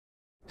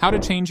How to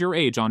change your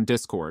age on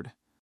Discord.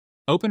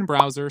 Open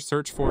browser,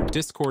 search for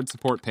Discord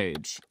support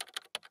page.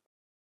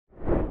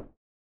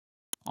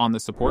 On the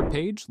support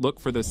page,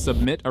 look for the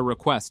Submit a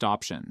Request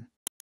option.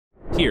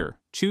 Here,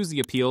 choose the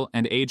appeal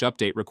and age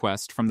update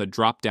request from the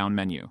drop-down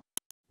menu.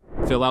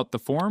 Fill out the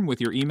form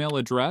with your email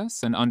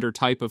address and under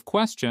type of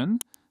question,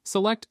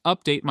 select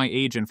Update My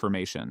Age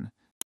Information.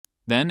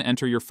 Then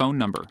enter your phone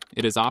number.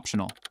 It is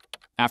optional.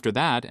 After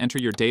that, enter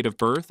your date of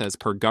birth as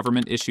per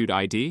government-issued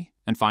ID,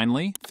 and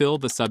finally, fill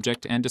the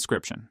subject and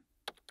description.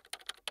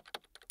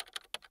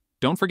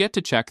 Don't forget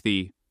to check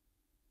the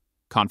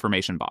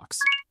confirmation box.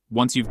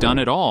 Once you've done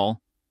it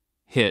all,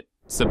 hit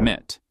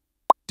Submit.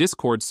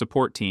 Discord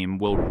support team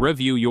will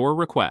review your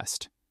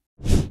request,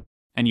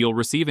 and you'll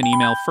receive an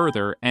email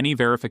further any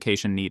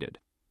verification needed.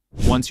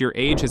 Once your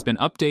age has been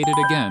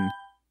updated again,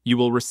 you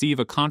will receive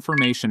a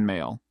confirmation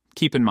mail.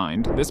 Keep in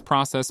mind, this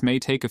process may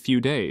take a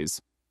few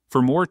days.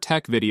 For more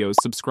tech videos,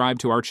 subscribe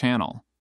to our channel.